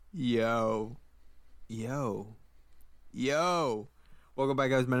Yo, yo, yo. Welcome back,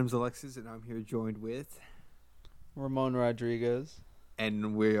 guys. My name's Alexis, and I'm here joined with, Ramon Rodriguez.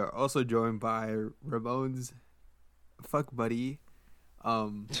 and we are also joined by Ramon's fuck buddy.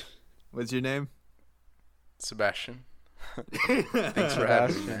 What's your name? Sebastian. Thanks for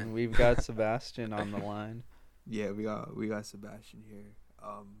having me, Sebastian. man. We've got Sebastian on the line. Yeah, we got Sebastian here.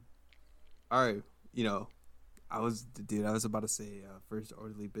 All right. I was about to say first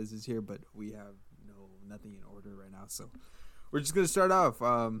orderly business here, but we have nothing in order right now, so we're just gonna start off.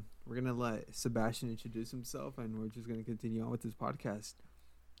 We're gonna let Sebastian introduce himself, and we're just gonna continue on with this podcast.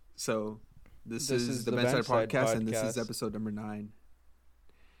 So, this is the Bedside podcast, and this is episode number 9.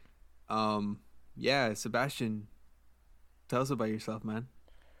 Yeah, Sebastian, tell us about yourself, man.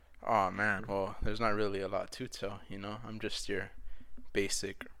 Oh, man. Well, there's not really a lot to tell, I'm just your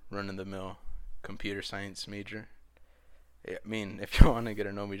basic, run-of-the-mill computer science major. I mean, if you want to get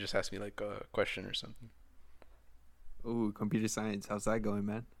to know me, just ask me, like, a question or something. Ooh, computer science. How's that going,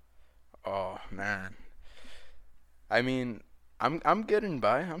 man? Oh, man. I mean, I'm getting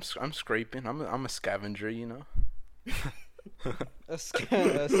by. I'm scraping. I'm a scavenger, A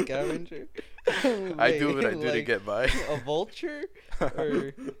scavenger? I do what I do to like get by. A vulture?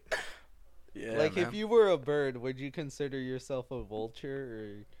 Or Yeah, like man. if you were a bird, would you consider yourself a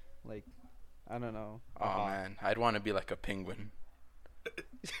vulture or like I don't know? a Oh, hawk? man. I'd want to be like a penguin.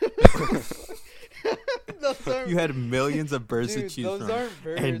 Those aren't, You had millions of birds to dude, choose those from, aren't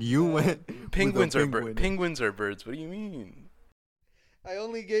birds, and you man. went. Penguins with a are penguin. penguins are birds. What do you mean? I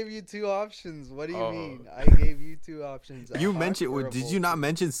only gave you 2 options. What do you Oh. mean? I gave you 2 options. You a hawk mentioned. or a Did you not vulture.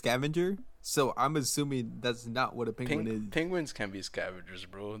 mention scavenger? So I'm assuming that's not what a penguin is. Penguins can be scavengers,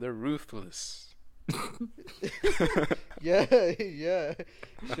 bro. They're ruthless. Yeah, yeah,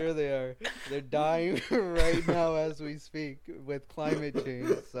 sure they are. They're dying right now as we speak with climate change.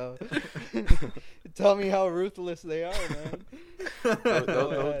 So, tell me how ruthless they are, man.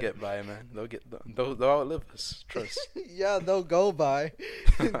 They'll ahead. get by, man. They'll outlive us. Trust. Yeah, they'll go by.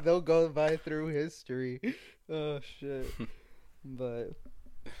 They'll go by through history. Oh shit. But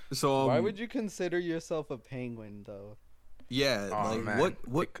So why would you consider yourself a penguin, though? Yeah, Aw, like man.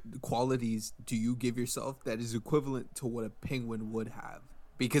 what qualities do you give yourself that is equivalent to what a penguin would have?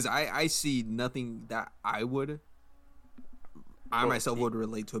 Because I see nothing that I Well, myself would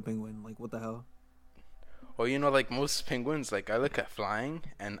relate to a penguin. Like, what the hell? Well, like most penguins, like I look at flying,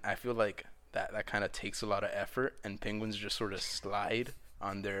 and I feel like that kind of takes a lot of effort, and penguins just sort of slide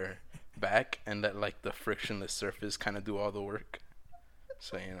on their back and let like the frictionless surface kind of do all the work.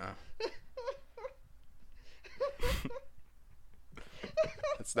 So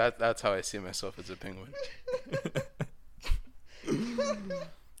that's how I see myself as a penguin.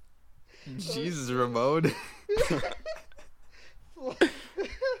 Jesus, Ramon. What?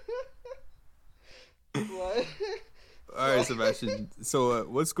 All right, Sebastian. So,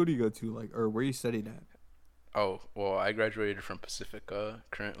 what school do you go to? Like, or where you studied at? Oh, well, I graduated from Pacifica.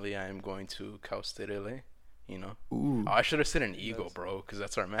 Currently, I am going to Cal State LA. Ooh. Oh, I should have said an eagle, bro, because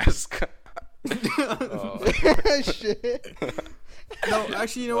that's our mascot. Oh. Shit. No,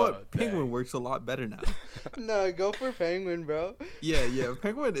 actually, you know Oh, what? Penguin dang. works a lot better now. No, go for penguin, bro. Yeah.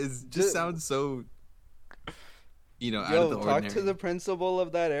 Penguin just sounds so, out of Yo, the talk ordinary. to the principal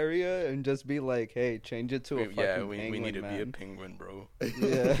of that area and just be like, hey, change it to a fucking penguin, we need to man. be a penguin, bro.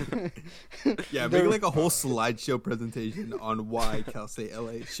 Yeah. Yeah, make like a whole slideshow presentation on why Cal State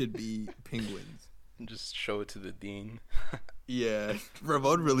LA should be penguins. Just show it to the dean. Yeah,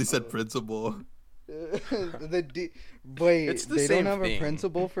 Ramon really said principal. Wait, It's the they same don't have thing. a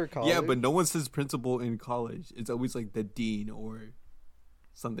principal for college? Yeah, but no one says principal in college. It's always like the dean or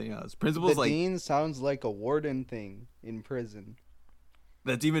something else. Principal's the like dean sounds like a warden thing in prison.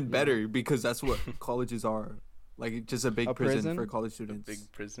 that's even better because that's what colleges are. Like just a big A prison prison? for college A students.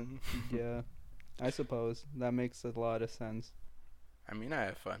 big prison. Yeah, I suppose that makes a lot of sense. I mean, I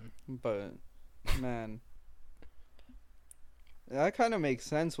have fun. But man, that kind of makes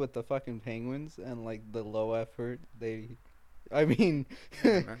sense with the fucking penguins and like the low effort I mean,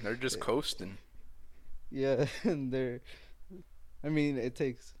 Yeah, man, they're just coasting. yeah, and I mean, it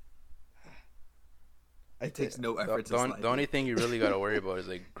takes It takes no The, effort to the, on- slide. the only thing you really gotta worry about is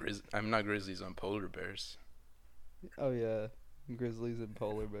like I'm not grizzlies on polar bears. Oh yeah, grizzlies and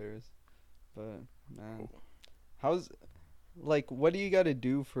polar bears. But man, how's what do you got to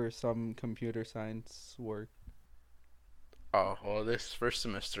do for some computer science work? Oh, well, this first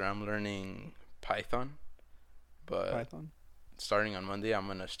semester I'm learning Python, but Python. starting on Monday I'm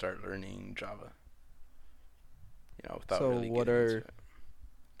gonna start learning Java. Without So really what getting into are it.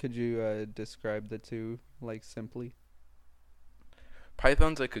 Could you describe the two, like, simply?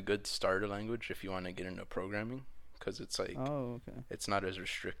 Python's like a good starter language if you want to get into programming, because it's like Oh, okay. it's not as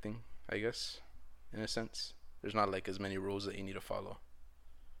restricting, I guess, in a sense. There's not like as many rules that you need to follow.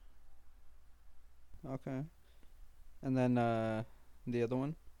 Okay. And then the other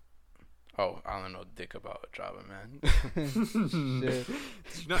one? Oh, I don't know dick about Java, man. Shit.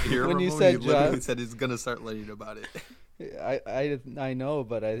 Did you not hear When Ramon? you said he literally Java- said he's gonna start learning about it. I know,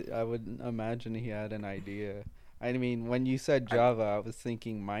 but I would imagine he had an idea. I mean, when you said Java, I was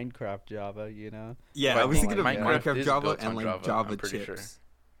thinking Minecraft Java, you know? Yeah, But I was thinking of Minecraft Minecraft is Java built and on like Java, Java I'm pretty sure. chips.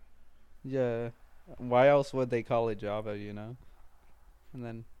 Yeah. Why else would they call it Java, you know? And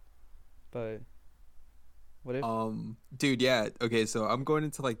then, but what if? Dude, yeah. Okay, so I'm going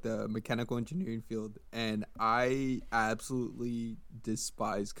into like the mechanical engineering field, and I absolutely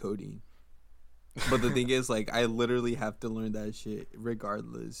despise coding. But the thing is, like, I literally have to learn that shit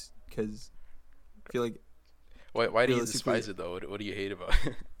regardless, because I feel like Why do you realistically- despise it though? What do you hate about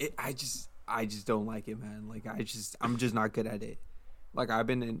it? I just don't like it, man. Like, I'm just not good at it. Like, I've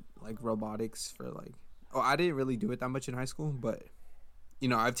been in like robotics for like, I didn't really do it that much in high school, but you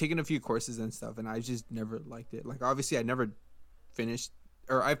know, I've taken a few courses and stuff, and I just never liked it. Like, obviously, I never finished,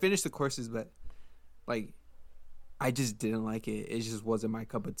 or I finished the courses, but like, I just didn't like it. It just wasn't my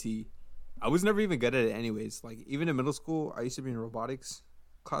cup of tea. I was never even good at it, anyways. Like, even in middle school, I used to be in robotics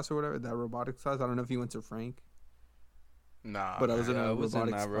class or whatever. That robotics class. I don't know if you went to Frank. Nah, But I was in man. a I was in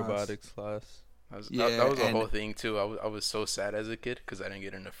robotics that class. robotics class. That was a and- whole thing too. I was so sad as a kid because I didn't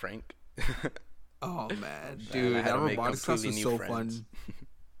get into Frank. Oh man, Man, dude, I had that to make robotics class was completely so new friends. fun.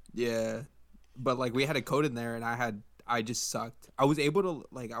 Yeah, but like we had a code in there, and I just sucked. I was able to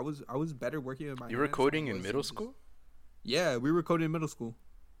like I was better working with my. You were hands coding than I in was middle just- school? Yeah, we were coding in middle school.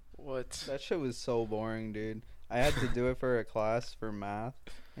 What? That shit was so boring, dude. I had to do it for a class for math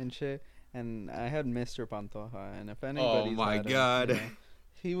and shit, and I had Mr. Pantoja, and if anybody's my had him, God. you know,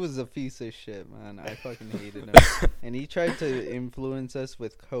 he was a piece of shit, man. I fucking hated him. And he tried to influence us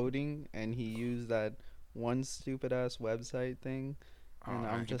with coding, and he used that one stupid ass website thing. And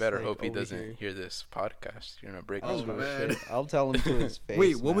I'm You just better like, hope he over doesn't here. hear this podcast. You're gonna break I his don't give heart. a man. shit. I'll tell him to his face.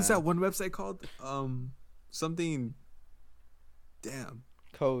 Wait, what was man. that one website called? Something. Damn.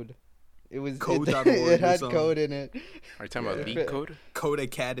 Code? It was Code.org it or had something. code in it. Are you talking about Yeah. Leak Code? Code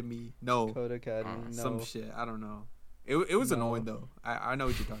Academy. No, Code Academy. No. some shit. I don't know. It was No. annoying though. I know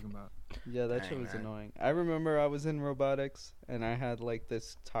what you're talking about. Yeah, that shit Dang, was man. annoying. I remember I was in robotics and I had like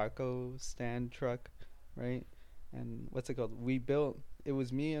this taco stand truck, right? And what's it called? We built. It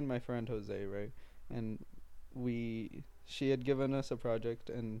was me and my friend Jose, right? And she had given us a project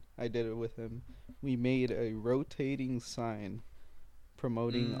and I did it with him. We made a rotating sign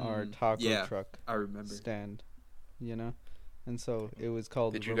promoting our taco yeah. truck I remember. stand, you know? And so it was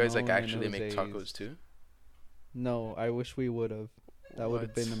called Did you guys like Ramon and actually make Jose's. tacos too? No, I wish we would have. That would have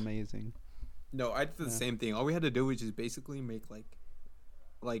What? been amazing. No, I did the Yeah. same thing. All we had to do was just basically make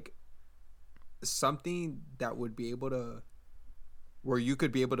like something that would be able to, where you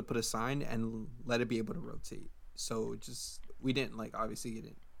could be able to put a sign and let it be able to rotate. So just we didn't like obviously you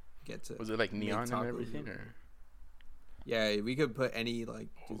didn't get to. Was it like make neon and tacos everything, or? Yeah, we could put any like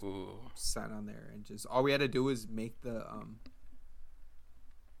just Ooh. sign on there, and just all we had to do was make the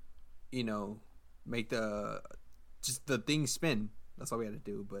make the just the thing spin. That's all we had to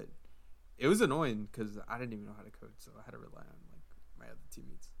do, but it was annoying because I didn't even know how to code, so I had to rely on like my other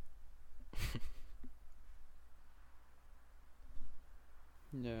teammates.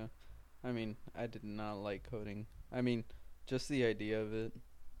 Yeah. I mean, I did not like coding. I mean, just the idea of it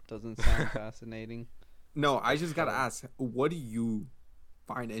doesn't sound fascinating. No, I just gotta ask, what do you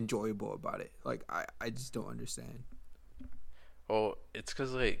find enjoyable about it? Like, I just don't understand. Well, it's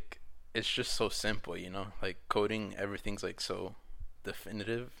because like it's just so simple, you know. Like coding, everything's like so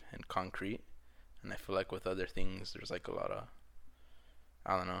definitive and concrete, and I feel like with other things, there's like a lot of,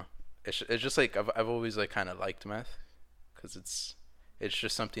 I don't know. It's just like I've always like kind of liked math, because it's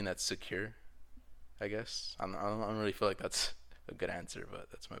just something that's secure, I guess. I don't really feel like that's a good answer, but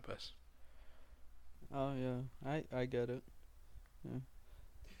that's my best. Oh yeah, I get it. Yeah.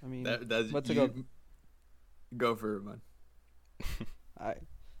 I mean, That's what's it called? Go for it, man.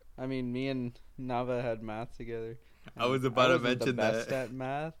 I mean, me and Nava had math together. I was and about to wasn't mention the best that. at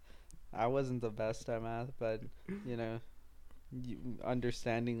math. I wasn't the best at math, but you know,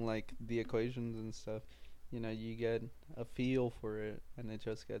 understanding like the equations and stuff, you know, you get a feel for it, and it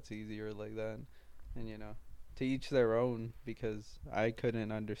just gets easier like that. And you know, to each their own, because I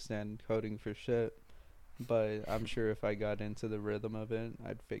couldn't understand coding for shit, but I'm sure if I got into the rhythm of it,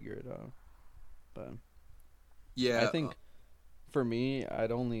 I'd figure it out. But Yeah, I think for me,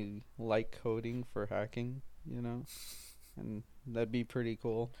 I'd only like coding for hacking, you know? and that'd be pretty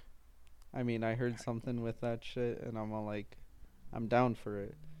cool. I mean, I heard something with that shit, and I'm all like, I'm down for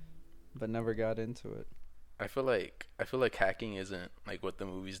it, but never got into it. I feel like hacking isn't like what the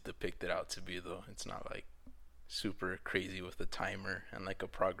movies depict it out to be though. It's not like super crazy with a timer and like a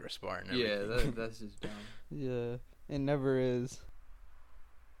progress bar and Yeah, everything. that's just dumb. Yeah, it never is.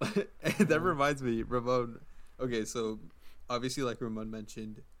 And that reminds me, Ramon. Okay, so obviously, like Ramon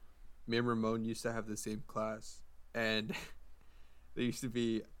mentioned, me and Ramon used to have the same class, and there used to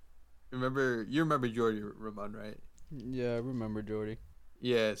be. You remember Jordy, Ramon, right? Yeah, I remember Jordy.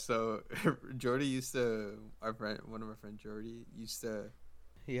 Yeah. So Jordy used to one of our friends, Jordy used to.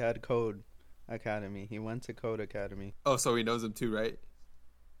 He had Code Academy. He went to Code Academy. Oh, so he knows him too, right?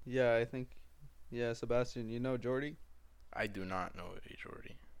 Yeah, I think. Yeah, Sebastian, you know Jordy? I do not know a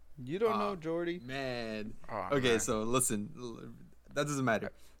Jordy. You don't know Ah, Jordy? Man. Oh, Okay, man. so listen, that doesn't matter.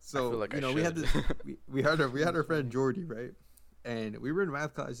 So feel like I we had should. this, we had our friend Jordy, right? And we were in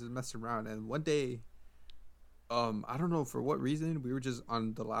math class just messing around. And one day, I don't know for what reason, we were just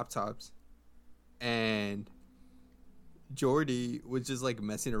on the laptops, and Jordy was just like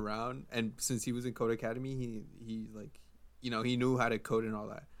messing around. And since he was in Code Academy, he like, he knew how to code and all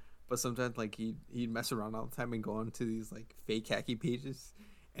that. But sometimes like he'd mess around all the time and go onto these like fake hacky pages,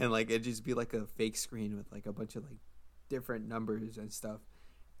 and like it'd just be like a fake screen with like a bunch of like different numbers and stuff.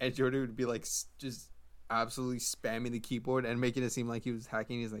 And Jordan would be like just absolutely spamming the keyboard and making it seem like he was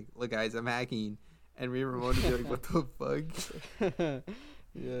hacking. He's like, "Look, guys, I'm hacking," and me and Ramon would be like, "What the fuck?"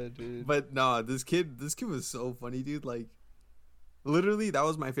 Yeah, dude. But nah, this kid was so funny, dude. Like, literally, that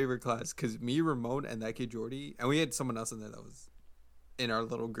was my favorite class because me, Ramon, and that kid Jordy, and we had someone else in there that was in our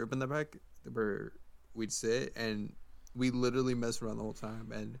little group in the back where we'd sit, and we literally messed around the whole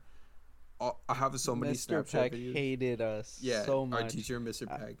time. And I have so many Mr. Snapchat Peck videos. hated us Yeah, so much. our teacher,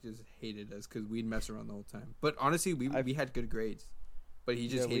 Mr. I- Peck, just hated us because we'd mess around the whole time. But honestly, we I've- had good grades, but he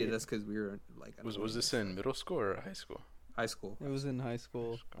just Yeah, hated we- us because we were like Was this in middle school or high school? high school? It was in high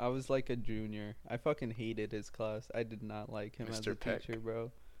school. I was like a junior. I fucking hated his class. I did not like him as Mr. a Peck. teacher,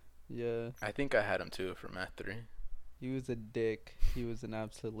 bro. Yeah, I think I had him too for math 3. he was a dick. He was an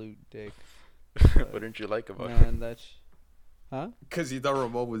absolute dick. What didn't you like about him? Man, that's... Huh? Because he thought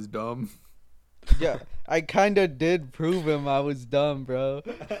Ramon was dumb. Yeah, I kind of did prove him I was dumb, bro.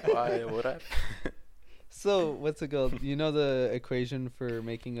 Why? What I? So, what's it called? You know the equation for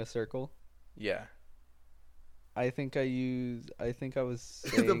making a circle? Yeah. I think I was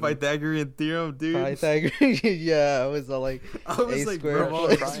saying... The Pythagorean theorem, dude. Pythagorean. Yeah, I was all like, I was a like, squared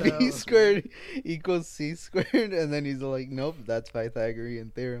Ramon, plus chill. b squared equals c squared, and then he's like, nope, that's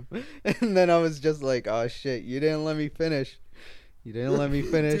Pythagorean theorem. And then I was just like, oh shit, you didn't let me finish.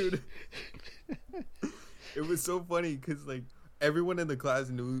 Dude. It was so funny because like everyone in the class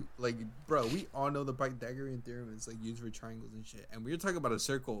knew, like, bro, we all know the Pythagorean theorem is like used for triangles and shit. And we were talking about a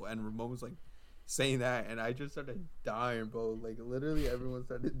circle, and Ramon was like saying that, and I just started dying, bro. Like literally, everyone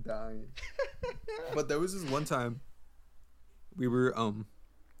started dying. But there was this one time we were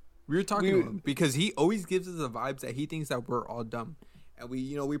talking to him because he always gives us the vibes that he thinks that we're all dumb, and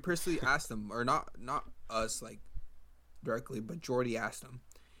we personally asked him, or not us like directly, but Jordy asked him.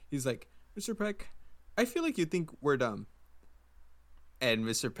 He's like, Mr. Peck, I feel like you think we're dumb. And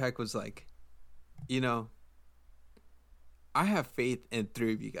Mr. Peck was like, I have faith in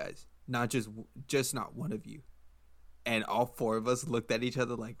 3 of you guys, not just not one of you. And all 4 of us looked at each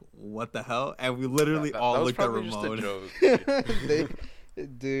other like, what the hell? And we literally all that was looked at probably just a Ramon. joke,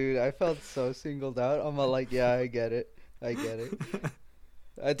 dude. Dude, I felt so singled out. I'm all like, yeah, I get it.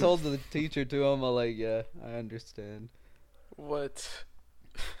 I told the teacher too. I'm all like, yeah, I understand. What?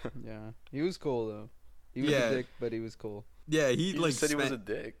 Yeah, he was cool though. He was Yeah. a dick, but he was cool. Yeah, he You like just said he was a spent-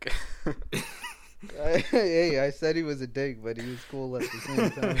 dick. Hey, I said he was a dick, but he was cool at the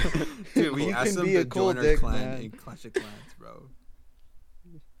same time. Dude, we You asked can him be to a cool join our dick, clan man. in Clash of Clans, bro.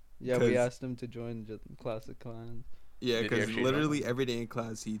 Yeah, we 'Cause- asked him to join Classic Clans. Yeah, Did he because actually literally join? every day in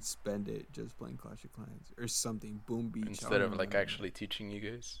class he'd spend it just playing Clash of Clans or something. Boom Beach. I Instead don't of know, like man. actually teaching you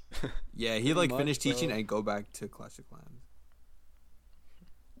guys. Yeah, he Pretty like much, finish teaching bro. and go back to Clash of Clans.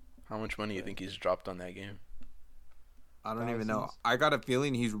 How much money you think he's dropped on that game? I don't even know. Thousands. I got a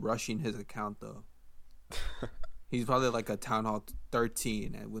feeling he's rushing his account though. He's probably like a Town Hall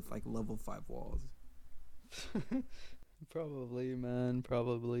 13 and with like level 5 walls. Probably, man.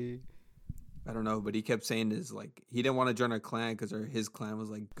 Probably. I don't know, but he kept saying this like he didn't want to join our clan because his clan was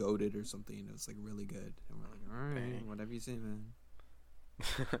like goated or something. And it was like really good, and we're like, all right, Dang. whatever you say, man.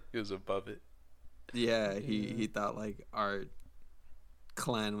 He was above it. Yeah, Yeah. he thought like our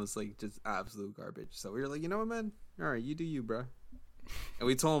clan was like just absolute garbage. So we were like, you know what, man? All right, you do you, bro. And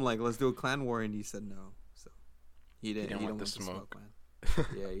we told him like, let's do a clan war, and he said no. So He didn't. He want didn't the want smoke. the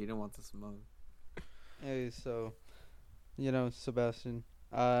smoke, man. Yeah, he didn't want the smoke. Hey, so, Sebastian,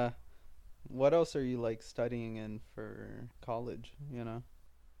 what else are you like studying in for college?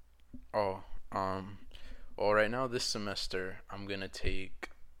 Oh, well, right now this semester I'm gonna take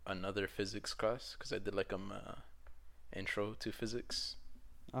another physics class because I did like intro to physics,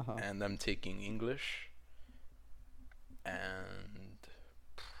 Uh-huh. and I'm taking English, and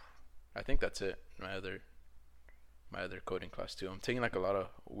I think that's it. My other coding class too. I'm taking like a lot of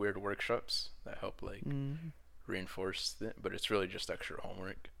weird workshops that help like reinforce it, but it's really just extra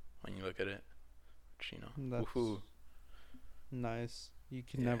homework when you look at it. Which, That's woohoo. nice. You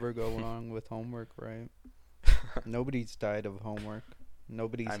can Yeah. never go wrong with homework, right? Nobody's died of homework.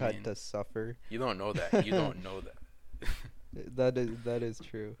 Nobody's I had mean- to suffer. You don't know that. You don't know that. That is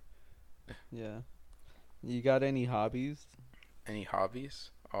true. Yeah. You got any hobbies? Any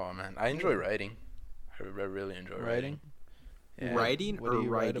hobbies? Oh man, I enjoy writing. I really enjoy writing. Yeah. Writing What or do you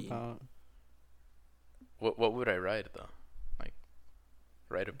write writing? about? What would I write though? Like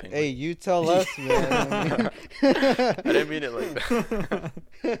write a penguin? Hey, you tell us, man. I didn't mean it like that.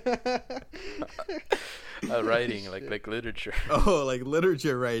 Writing like literature. Oh, like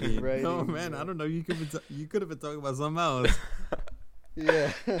literature writing. Oh Writing, man, yeah. I don't know. You could have been talking about something else.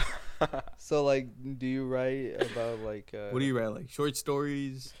 Yeah. So, like, do you write about like? What do you write? Like short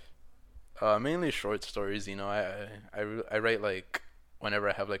stories? Mainly short stories. I write like whenever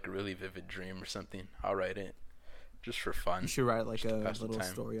I have like a really vivid dream or something. I'll write it just for fun. You should write like Just to a pass the little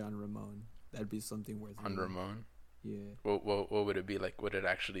time. story on Ramon. That'd be something worth On reading. Ramon. Yeah. What would it be like? Would it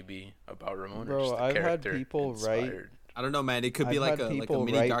actually be about Ramon, or Bro, just a I've had character people write- inspired? I don't know, man. It could be I've like had a people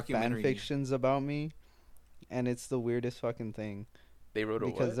mini write documentary. fan fictions about me, and it's the weirdest fucking thing They wrote a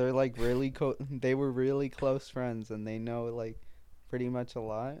because what? they're like really they were really close friends and they know like pretty much a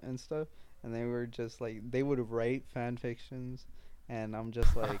lot and stuff, and they were just like they would write fan fictions, and I'm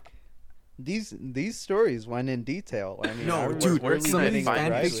just like. These stories went in detail. I mean, No, I was dude, really some of getting these fan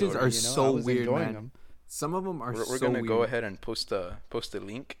dragged fictions with it, are so I was weird, enjoying man. them. Some of them are We're so gonna weird. go ahead and post a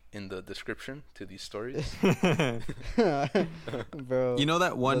link in the description to these stories. Bro, You know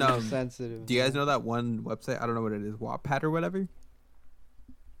that one? those are sensitive. Do you guys man. know that one website? I don't know what it is, Wattpad or whatever.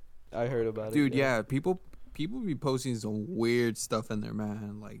 I heard about it. Dude, yeah, people be posting some weird stuff in there,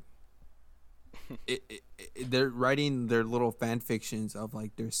 man. Like, they're writing their little fan fictions of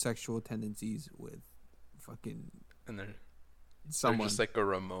like their sexual tendencies with fucking And there's someone. just like a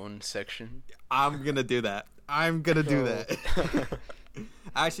Ramon section. I'm gonna do that. I'm gonna do Bro. that.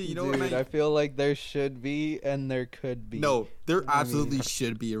 Actually, you know Dude, what, I man? feel like there should be and there could be. No, there I absolutely mean-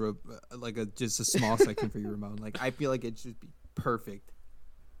 should be just a small section for you, Ramon. Like, I feel like it should be perfect.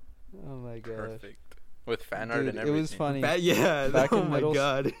 Oh my god. Perfect. With fan art Dude, and it everything. was funny. Yeah. Back oh in my middle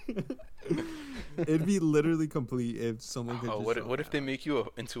god. It'd be literally complete if someone could. Oh, just what draw what if that. they make you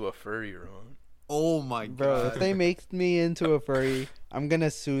into a furry, Ramon? Oh my Bro, god. if they make me into a furry, I'm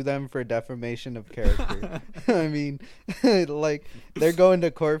gonna sue them for defamation of character. I mean, like, they're going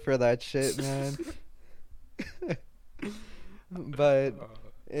to court for that shit, man. But,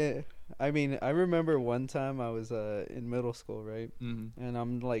 I mean, I remember one time I was in middle school, right? Mm-hmm. And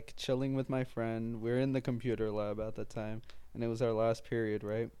I'm, like, chilling with my friend. We're in the computer lab at the time, and it was our last period,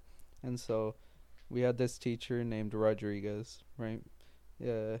 right? And so we had this teacher named Rodriguez, right?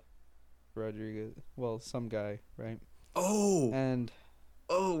 Yeah. Rodriguez. Well, some guy, right? Oh, And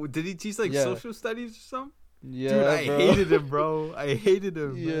did he teach like Yeah. social studies or something? yeah, Dude, I bro. hated him, bro. I hated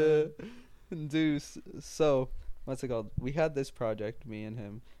him. Yeah, man. dude. So what's it called? We had this project, me and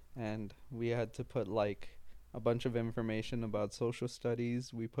him, and we had to put like a bunch of information about social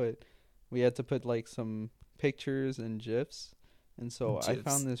studies. We had to put like some pictures and gifs, and so I GIFs.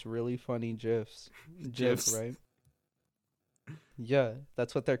 found this really funny gif, GIFs. right? Yeah,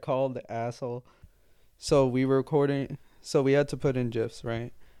 that's what they're called, asshole. So we were recording, so we had to put in gifs,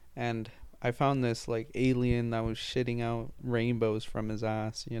 right? And I found this like alien that was shitting out rainbows from his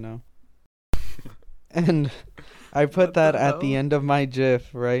ass, And I put What that the at the hell? end of my GIF,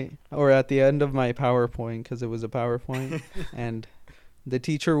 right? Or at the end of my PowerPoint, because it was a PowerPoint. And the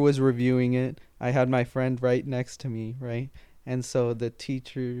teacher was reviewing it. I had my friend right next to me, right? And so the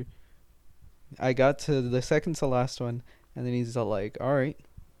teacher, I got to the second to last one, and then he's like, all right,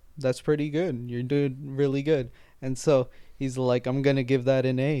 that's pretty good. You're doing really good. And so he's like, I'm going to give that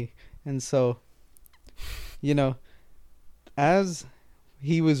an A. And so, as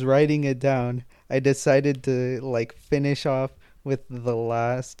he was writing it down, I decided to like finish off with the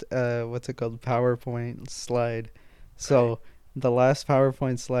last PowerPoint slide. So the last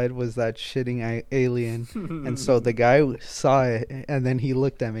PowerPoint slide was that shitting alien, and so the guy saw it, and then he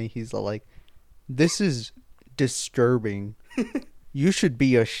looked at me. He's like, "This is disturbing. You should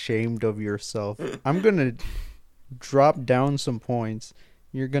be ashamed of yourself. I'm gonna drop down some points.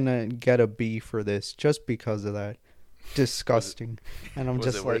 You're gonna get a B for this just because of that. Disgusting. And I'm Was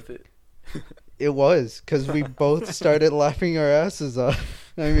just it like, worth it? it was, because we both started laughing our asses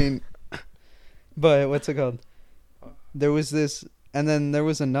off. I mean, but what's it called? There was this, and then there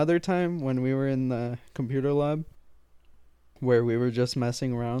was another time when we were in the computer lab where we were just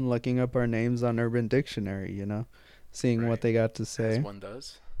messing around, looking up our names on Urban Dictionary, you know, seeing what Right. they got to As say. one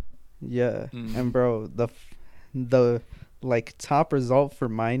does. Yeah, Mm. and bro, the like top result for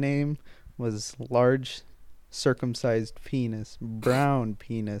my name was large circumcised penis, brown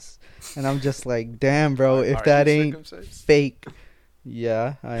penis, and I'm just like, damn, bro, Are- if are that you ain't circumcised? fake.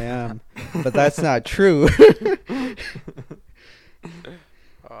 Yeah, I am, but that's not true.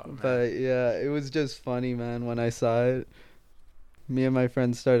 Oh, man. But yeah, it was just funny, man, when I saw it. Me and my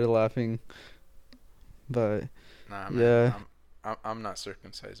friends started laughing. But Nah, man. yeah. I'm not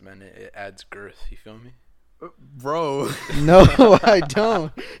circumcised, man. It adds girth. You feel me? Bro. no, I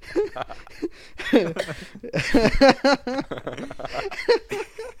don't.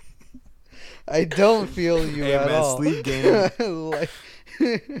 I don't feel you Hey, at man, all. sleep game. Like,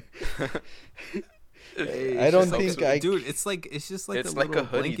 Hey, I it's don't just like- think I- dude, it's just like It's a like a little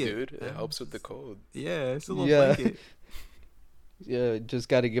hoodie, blanket. dude. It helps with the cold. Yeah, it's a little Yeah. blanket. yeah, just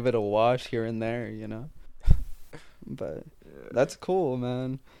got to give it a wash here and there, you know. But that's cool,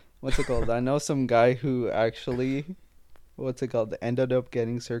 man. What's it called? I know some guy who actually, what's it called, ended up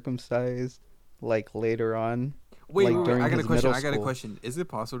getting circumcised, like later on. Wait, like, wait, wait, during I got a his question. middle I got a school. question. Is it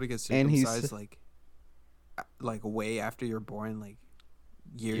possible to get And he's- circumcised like way after you're born, like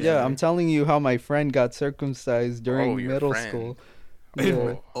years? Yeah, later? I'm telling you how my friend got circumcised during Oh, your middle friend. school. In-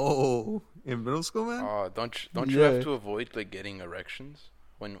 Yeah. Oh, in middle school, man. Oh, don't you have Yeah. to avoid like getting erections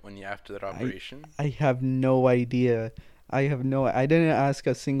when you after that operation? I have no idea. I didn't ask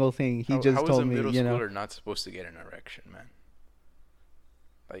a single thing. He just how is told a me, middle you know. schooler not supposed to get an erection, man?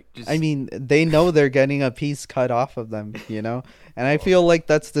 Like, Just- I mean, they know they're getting a piece cut off of them, you know? And I feel like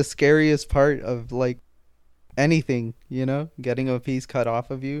that's the scariest part of, like, anything, you know? Getting a piece cut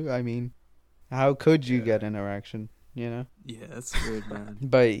off of you. I mean, how could you Yeah. get an erection, you know? yeah, that's weird, man.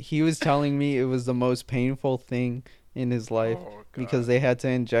 But he was telling me it was the most painful thing in his life oh, because God. they had to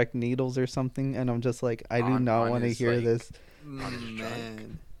inject needles or something. And I'm just like, I do On- not on want to his, hear like- this. on his junk.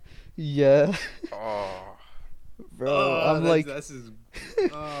 Man, Yeah, Oh, bro. Oh, I'm that's- like, that's just,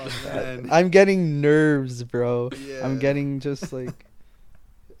 oh man. I'm getting nerves, bro. Yeah. I'm getting just like,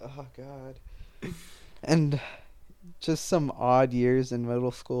 oh god, and just some odd years in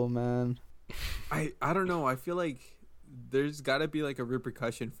middle school, man. I don't know. I feel like there's got to be like a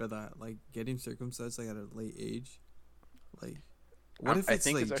repercussion for that, like getting circumcised like at a late age. Like, what if I it's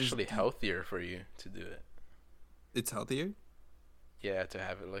think like it's just- actually healthier for you to do it. It's healthier. Yeah, to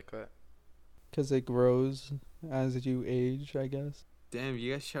have it like that. Cause it grows as you age, I guess. Damn,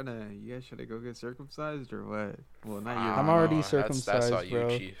 you guys trying to go get circumcised or what? Well, not you. I'm already That's all circumcised, you,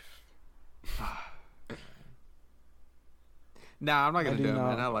 bro. Chief. Nah, I'm not I gonna do do it, man.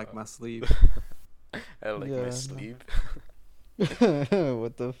 not. I like my sleep. I like Yeah, my no. sleep.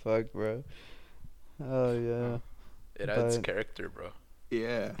 What the fuck, bro? Oh yeah. It adds But- character, bro.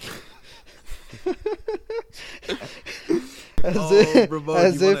 Yeah. As Oh, if, Ramon,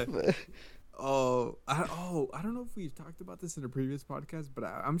 as you if. I don't know if we've talked about this in a previous podcast, but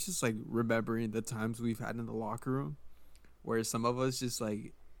I'm just like remembering the times we've had in the locker room where some of us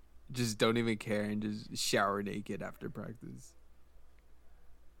just don't even care and just shower naked after practice.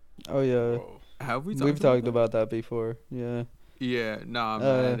 Oh yeah. Whoa. Have we? We've talked that? about that before. Yeah. Yeah, nah,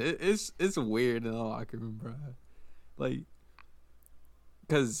 man. It's weird in the locker room, bro. Like,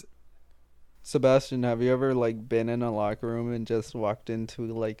 cause Sebastian, have you ever like been in a locker room and just walked into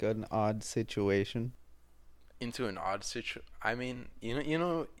like an odd situation? Into an odd situation. I mean, you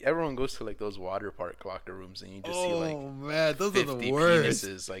know, everyone goes to like those water park locker rooms, and you just see like man, those 50 are the worst.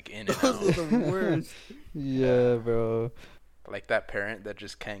 penises like in and Those are out. the worst. Yeah, bro. Like that parent that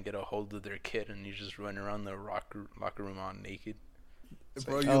just can't get a hold of their kid, and you just run around the locker room all naked. It's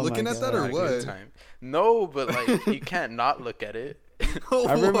Bro, like, you Oh my looking at that God. or not a good what? time. No, but like you can't not look at it.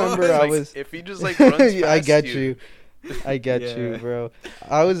 I remember It's I like, was. if he just like runs past I get you. you. I get Yeah. you, bro.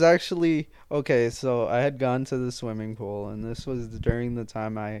 I was actually okay. So I had gone to the swimming pool, and this was during the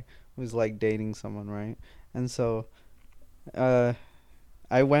time I was like dating someone, right? And so,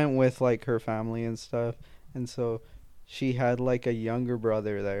 I went with like her family and stuff, and so she had like a younger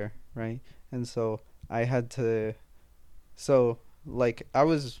brother there, right? And so I had to, so like I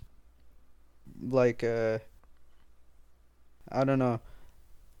was, like I don't know,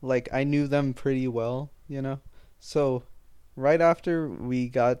 like I knew them pretty well, you know. So right after we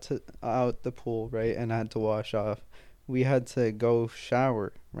got to out the pool, right, and had to wash off, we had to go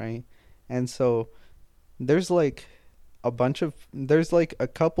shower, right? And so there's like there's like a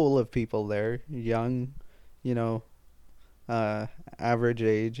couple of people there, young, you know, uh average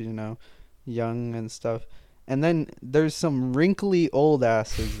age, you know, young and stuff. And then there's some wrinkly old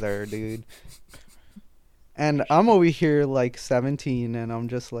asses there, dude. And I'm over here like 17 and I'm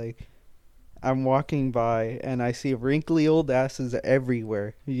just like I'm walking by and I see wrinkly old asses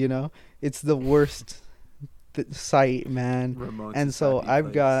everywhere, you know? It's the worst sight, man. Ramon's And a so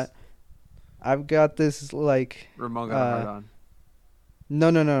happy I've got this like Ramon got a hard on.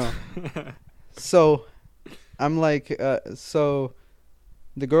 no. So I'm like so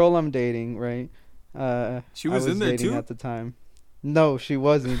the girl I'm dating, right? She was in there dating too? at the time. No, she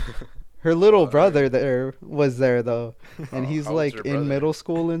wasn't. Her little brother there was there though, and Oh, he's how old's like your in brother? middle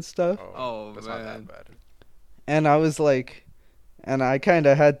school and stuff. Oh, that's not man. that bad. And I was like, and I kind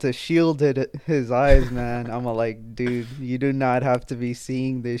of had to shield his eyes, man. I'm like, dude, you do not have to be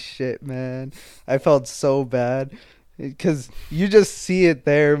seeing this shit, man. I felt so bad. Because you just see it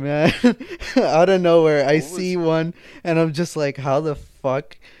there, man. Out of nowhere. I What was- see one, and I'm just like, how the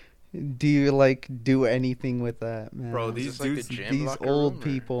fuck do you, like, do anything with that, man? Bro, Is these this like the dudes- gym These locker old room, or-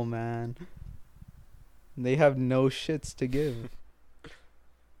 people, man. They have no shits to give.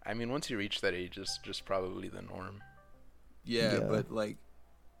 I mean, once you reach that age, it's just probably the norm. Yeah, Yeah. but like,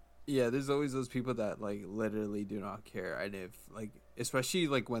 yeah, there's always those people that like literally do not care, and if like, especially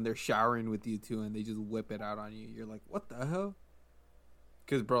like when they're showering with you too, and they just whip it out on you, you're like, what the hell?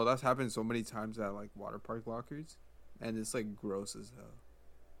 Because bro, that's happened so many times at like water park lockers, and it's like gross as hell.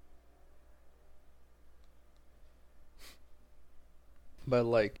 But,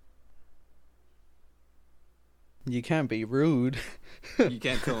 like, you can't be rude. You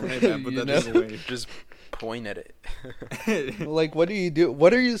can't tell them, hey man, put You that thing away. Just point at it. Like, what do you do?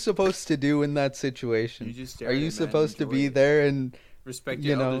 What are you supposed to do in that situation? You just stare Are at you it, man, supposed to enjoy be it. there and Respect you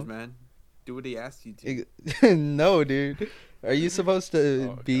your know, elders, man. Do what he asked you to. no, dude? Are you supposed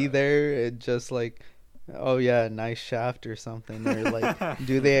to Oh, be God. there and just like, oh yeah, nice shaft or something, or like,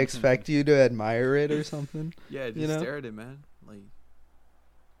 do they expect you to admire it or something? Yeah, just you know? stare at it, man. Like,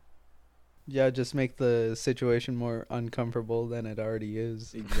 Yeah, just make the situation more uncomfortable than it already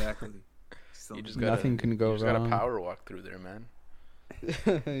is. exactly. You just Something- gotta, Nothing can go you just wrong. gotta power walk through there, man.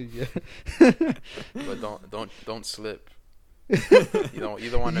 Yeah. But don't slip. You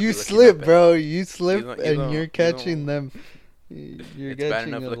don't want to. You slip, bro. You slip, don't- you and don't- you're you catching don't- them. You're It's bad catching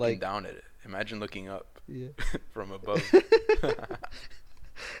enough it looking like, down at it. Imagine looking up yeah. from above.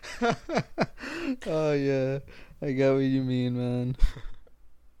 Oh yeah, I get what you mean, man.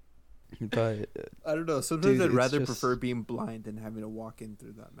 But I don't know. Sometimes Dude, I'd it's rather just- prefer being blind than having to walk in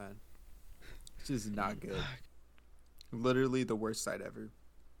through that, man. It's just not good. Literally the worst sight ever.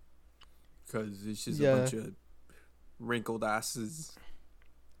 Because it's just Yeah. a bunch of wrinkled asses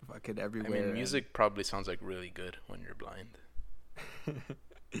fucking I everywhere. mean, and- music probably sounds like really good when you're blind.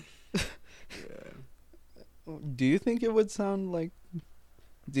 Yeah. do you think it would sound like?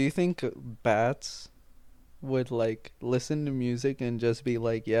 Do you think bats would like listen to music and just be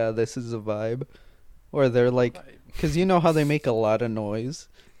like, "Yeah, this is a vibe," or they're like, because you know how they make a lot of noise.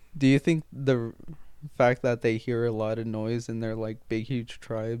 Do you think the fact that they hear a lot of noise and they're like big, huge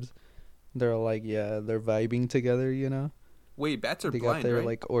tribes, they're like, yeah, they're vibing together, you know? Wait, bats are They blind, got their right?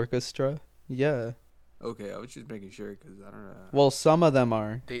 like orchestra. Yeah. Okay, I was just making sure because I don't know. Well, some of them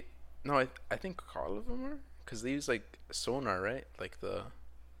are. No, I think all of them are, because they use like sonar, right? Like the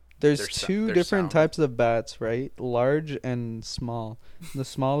There's Their so- two their different sound. types of bats, right? Large and small. The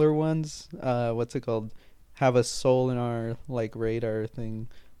smaller ones, what's it called? Have a sonar like radar thing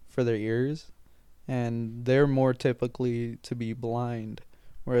for their ears, and they're more typically to be blind,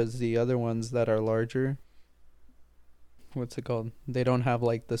 whereas the other ones that are larger, what's it called? They don't have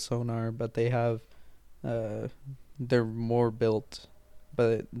like the sonar, but they have, they're more built,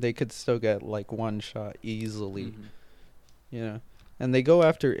 but they could still get like one shot easily. Mhm. You know, and they go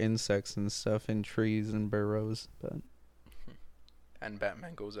after insects and stuff in trees and burrows. But and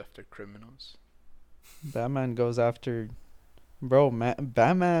Batman goes after criminals. Batman goes after, bro.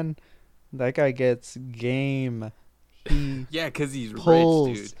 Batman, that guy gets game. He Yeah, because he's pulls.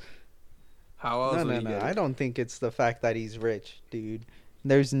 rich, dude. How else No, would no, he no. get I it? don't think it's the fact that he's rich, dude.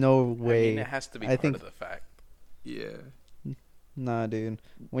 There's no way. I mean, it has to be I part think- of the fact. Yeah. Nah, dude.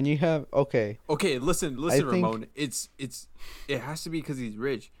 When you have okay, Okay, listen, I think- Ramon. It has to be because he's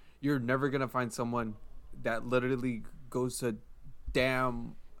rich. You're never gonna find someone that literally goes to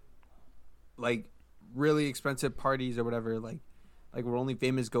damn, like, really expensive parties or whatever, like like where only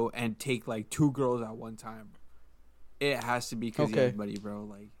famous go and take like 2 girls at one time. It has to be because he Okay. has money, bro.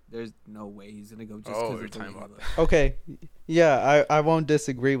 Like, there's no way he's gonna go just Oh, because you're of the talking way about he looks. Okay, yeah, I won't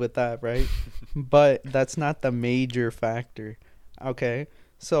disagree with that, right? But that's not the major factor. Okay,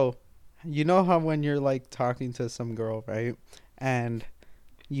 so you know how when you're like talking to some girl, right, and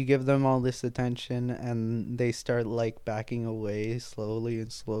you give them all this attention and they start like backing away slowly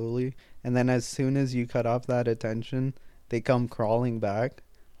and slowly, and then as soon as you cut off that attention, they come crawling back,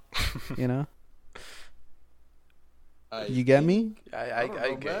 you know? You get me? I don't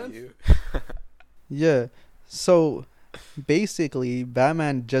know, get man. you. Yeah. So basically,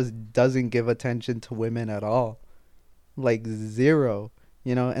 Batman just doesn't give attention to women at all. Like zero,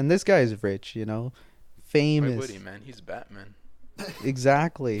 you know? And this guy is rich, you know? Why Famous. would he, man? He's Batman.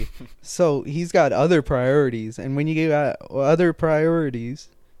 Exactly. So he's got other priorities. And when you got other priorities,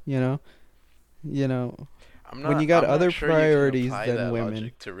 you know, I'm When not, you got I'm not other sure you can priorities apply than that women.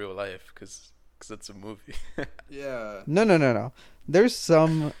 logic to real life because it's a movie. Yeah. No. There's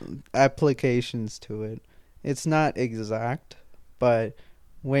some applications to it. It's not exact, but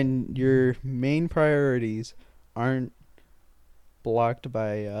when your main priorities aren't blocked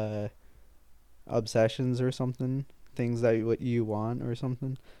by obsessions or something, things that what you want or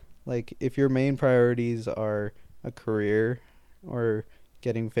something, like if your main priorities are a career or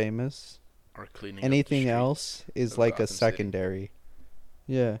getting famous, Or cleaning up the anything streets else is of like a Gotham City. secondary.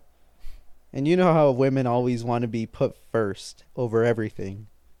 Yeah. And you know how women always want to be put first over everything,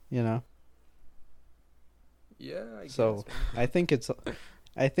 you know? Yeah. I So, guess, man.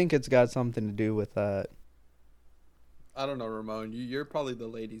 I think it's got something to do with that. I don't know, Ramon. You're probably the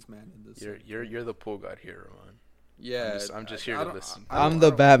ladies' man in this. You're the pool god here, Ramon. Yeah. I'm just here I to don't- listen. I don't- I'm I the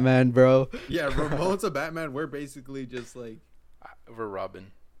don't- Batman, bro. Yeah, Ramon's a Batman. We're basically just like, We're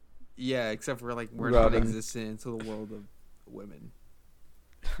Robin. yeah, except for like we're Robin. non-existent into the world of women.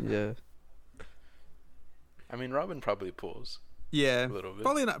 Yeah. I mean, Robin probably pulls Yeah, a little bit.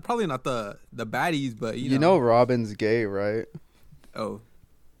 probably not the baddies, but You know Robin's gay, right? Oh,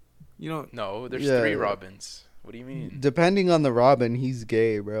 you know, No, there's Yeah. 3 Robins. What do you mean? Depending on the Robin, he's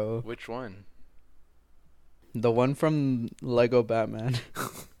gay, bro. Which one? The one from Lego Batman.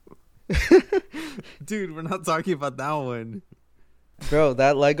 dude, we're not talking about that one. Bro,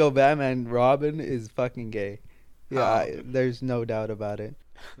 that Lego Batman Robin is fucking gay. Yeah, How? there's no doubt about it.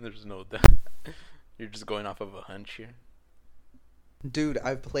 There's no doubt. You're just going off of a hunch here. Dude,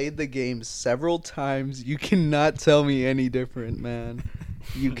 I've played the game several times. You cannot tell me any different, man.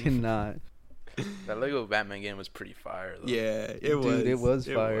 You cannot. That Lego Batman game was pretty fire, though. Yeah, it Dude, was. it was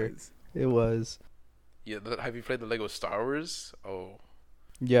fire. was. It was. Yeah. Have you played the Lego Star Wars? Oh,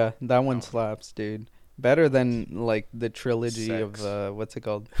 Yeah, that one Oh. slaps, dude. Better than like the trilogy Sex. of what's it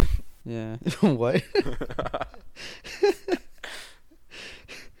called? Yeah. What?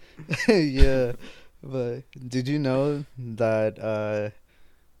 Yeah. But did you know that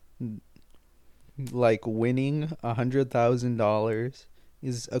like winning $100,000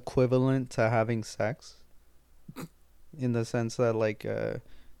 is equivalent to having sex? In the sense that like the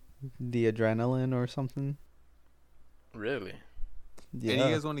adrenaline or something? really? Yeah. Yeah. And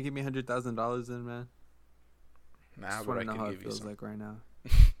you guys want to give me $100,000 then, man? Nah, Just but want I to know can how it give you feels some. like right now.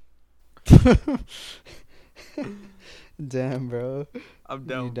 Damn, bro. I'm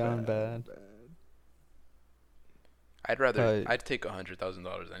down. You down bad. I'd take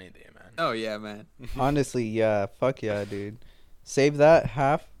 $100,000 any day, man. Oh yeah, man. Honestly, yeah. Fuck yeah, dude. Save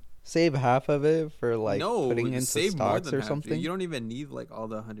half of it for like no, putting into save more stocks than or half, dude. something. You don't even need like all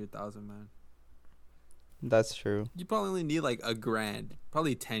the 100,000, man. That's true. You probably only need like $1,000,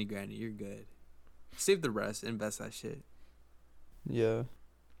 probably 10 grand. You're good. Save the rest, invest that shit. Yeah.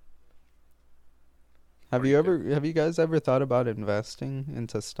 Or you Have you guys ever thought about investing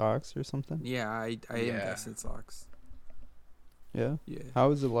into stocks or something? Yeah, I Yeah. invest in stocks. Yeah. Yeah,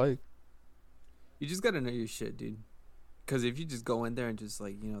 How is it like? you just gotta know your shit, dude. Because if you just go in there and just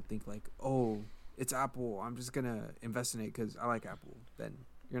like think like, oh, it's Apple, I'm just gonna invest in it because I like Apple, then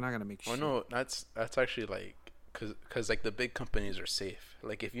you're not gonna make Well, shit. no, that's actually like, cause like the big companies are safe.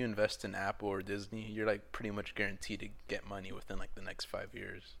 Like if you invest in Apple or Disney, you're like pretty much guaranteed to get money within like the next 5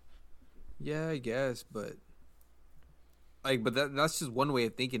 years. Yeah, I guess, but that's just one way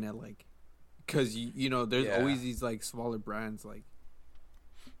of thinking it, like, because there's Yeah. always these like smaller brands like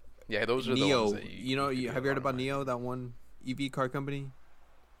Yeah, those are the Neo. ones that you could Have do you a heard lot of about money. Neo, that one EV car company?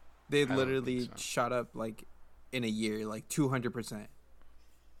 They don't literally think so. shot up like in a year, like 200%.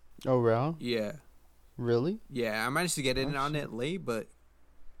 Oh, wow. Yeah, Really? yeah. I managed to get in Oh, on shit. it late, but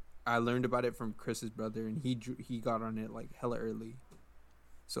I learned about it from Chris's brother, and he got on it like hella early.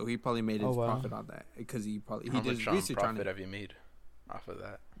 So he probably made his Oh, wow. profit on that because he How did his much research on profit it. have you made? off of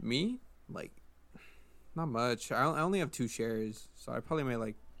that? Me, like, not much. I only have 2 shares, so I probably made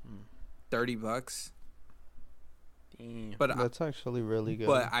like $30. Damn. But That's actually really good.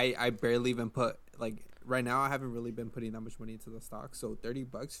 But I barely even put, like, right now I haven't really been putting that much money into the stock. So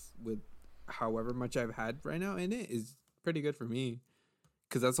 $30 with however much I've had right now in it is pretty good for me.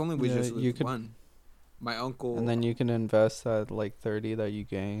 Because that's only with just with one. My uncle. And then you can invest that like 30 that you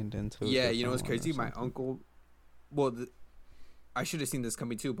gained into. Yeah, you know what's crazy? My uncle. Well, I should have seen this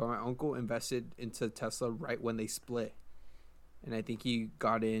coming too, but my uncle invested into Tesla right when they split, and I think he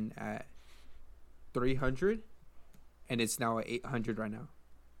got in at 300, and it's now at 800 right now,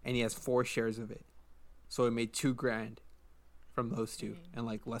 and he has 4 shares of it, so it made $2,000 from those two in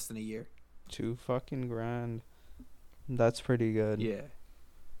like less than a year. $2 fucking grand. That's pretty good. Yeah.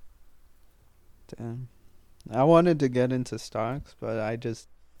 Damn. I wanted to get into stocks, but I just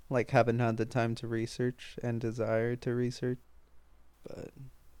like haven't had the time to research and desire to research. But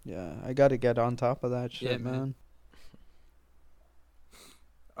yeah, I got to get on top of that shit, Yeah, man.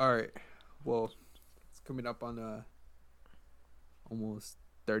 All right. Well, it's coming up on almost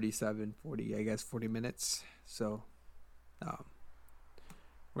 37, 40, I guess 40 minutes. So,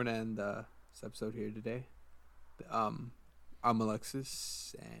 we're going to end this episode here today. I'm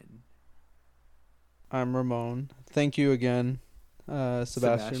Alexis and I'm Ramon. Thank you again,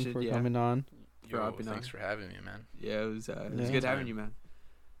 Sebastian, for coming on. Thanks for having me, man. Yeah, it was good having you, man.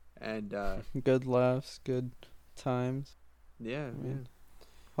 And good laughs, good times. Yeah.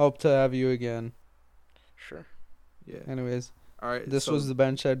 Hope to have you again. Sure. Yeah. Anyways, all right. This was the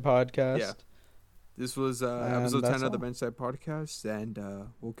Bench Side Podcast. Yeah. This was episode 10 of the Bench Side Podcast, and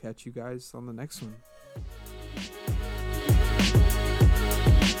we'll catch you guys on the next one.